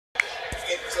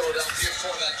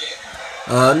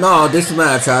No, this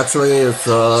match actually is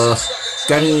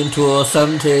getting into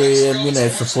 70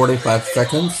 minutes 45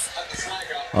 seconds.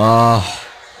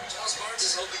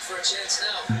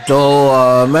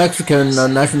 Though Mexican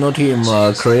national team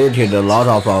created a lot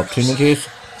of opportunities,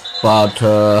 but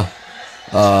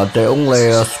they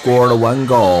only scored one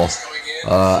goal.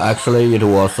 Actually, it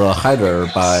was a header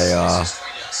by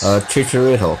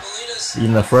Chicharito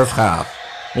in the first half.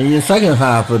 In the second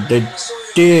half,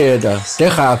 they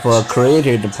have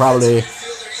created probably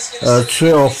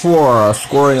 3 or 4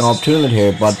 scoring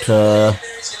opportunity, but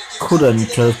couldn't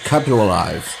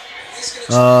capitalize.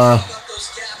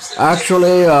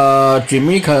 Actually,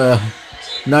 Jamaica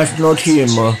national team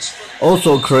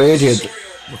also created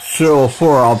 3 or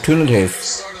 4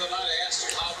 opportunities,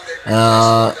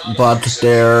 but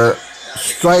their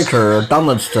striker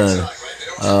Donaldson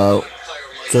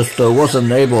just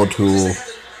wasn't able to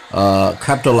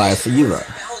capitalize either.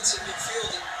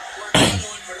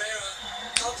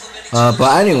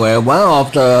 But anyway, one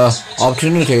of the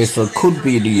opportunities could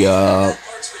be the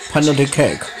penalty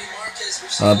kick,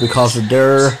 because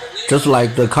there, just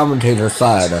like the commentator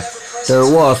said, there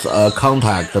was a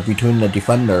contact between the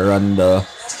defender and the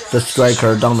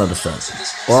striker Donaldson.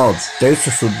 Well, this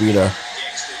should be the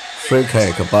free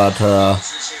kick, but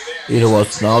it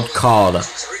was not called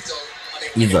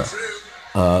either.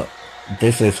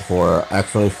 This is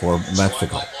actually for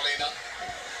Mexico.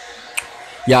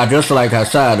 Yeah, just like I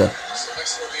said,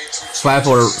 5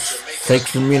 or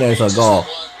 6 minutes ago,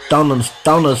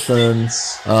 Donaldson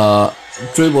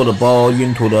dribbled the ball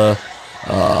into the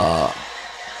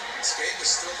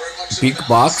big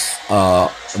box,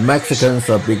 Mexicans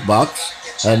big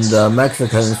box, and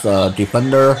Mexicans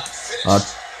defender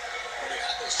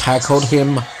tackled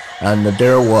him, and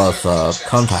there was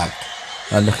contact,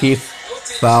 and he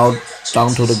fell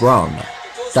down to the ground.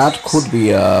 That could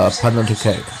be a penalty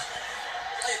kick.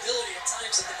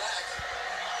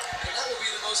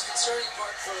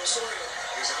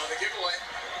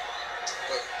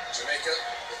 Jamaica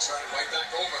will turn it right back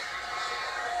over.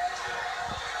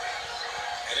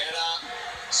 And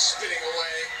spinning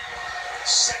away,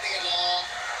 sending it long.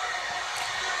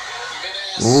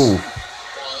 Ooh.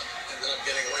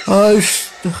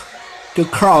 The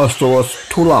cross was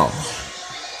too long,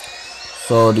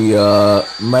 so the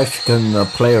Mexican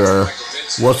player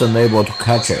wasn't able to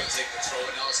catch it.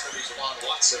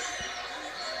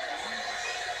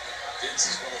 Vince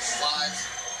is one of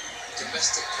 5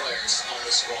 domestic players on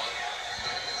the squad.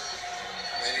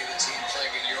 Many of the team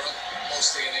playing in Europe,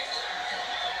 mostly in England.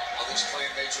 Others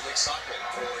playing Major League Soccer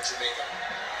for Jamaica.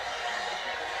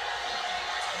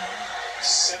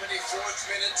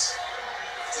 74th minute.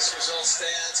 If this result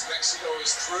stands, Mexico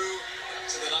is through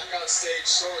to the knockout stage.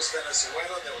 So is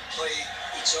Venezuela. They will play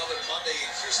each other Monday in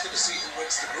Houston to see who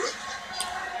wins the group.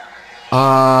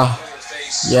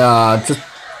 Yeah, just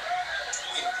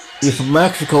if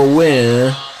Mexico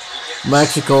win,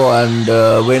 Mexico and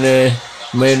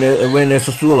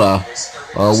Venezuela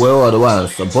will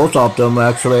advance. Both of them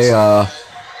actually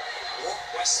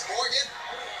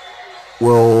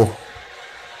will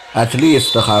at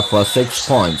least have 6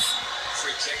 points.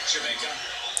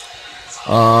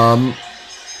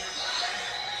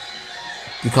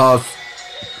 Because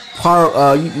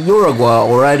Uruguay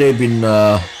already been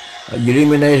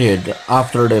eliminated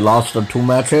after they lost 2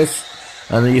 matches,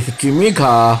 and if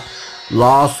Jamaica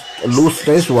lose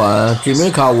this one,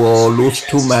 Jamaica will lose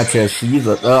 2 matches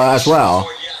either as well.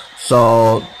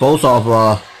 So both of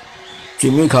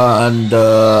Jamaica and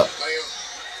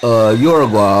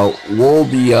Uruguay will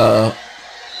be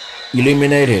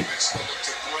eliminated.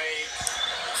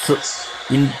 So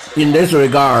in this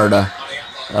regard,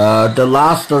 the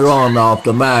last round of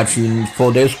the match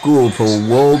for this group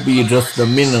will be just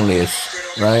meaningless,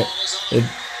 right? It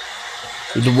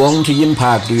won't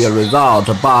impact the result,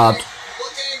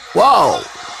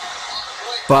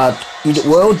 but it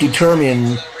will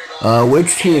determine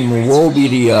which team will be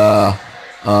the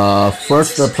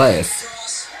first place.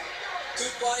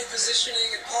 Good body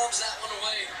positioning and palms that one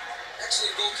away.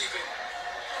 Excellent goalkeeping.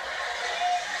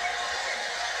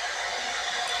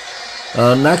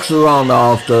 Next round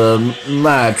of the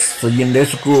match in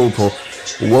this group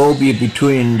will be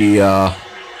between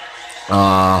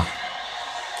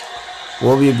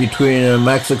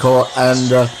Mexico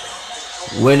and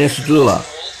Venezuela,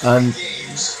 and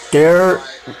their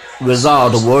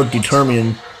result will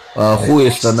determine who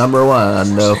is the number 1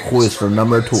 and who is the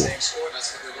number 2.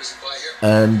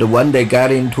 And when they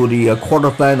get into the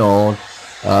quarterfinal,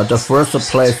 the first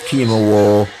place team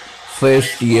will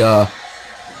face the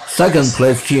second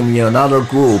place team in another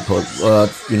group.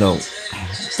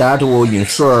 That will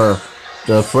ensure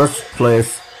the first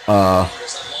place There's a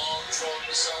long throw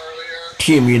miss earlier.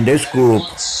 team in this group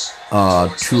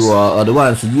to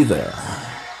advance either,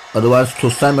 advance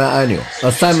to semi-annual,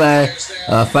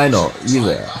 final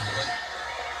either.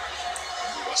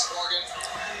 West Morgan.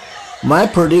 My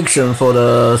prediction for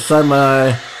the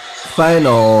semi-final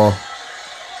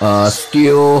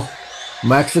still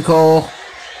Mexico,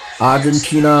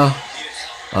 Argentina,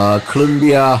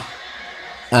 Colombia,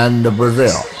 and Brazil.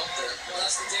 Well,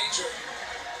 that's the danger.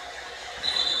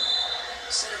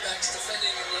 Center backs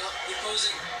defending in the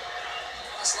opposing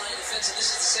cross line defense, and this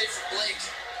is the save for Blake.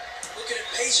 Looking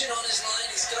impatient on his line.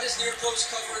 He's got his near post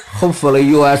covered. Hopefully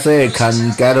USA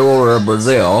can get over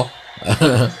Brazil.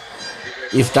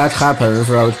 If that happens,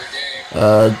 the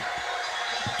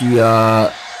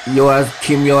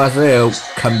Team USA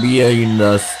can be in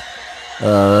the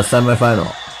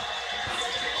semi-final.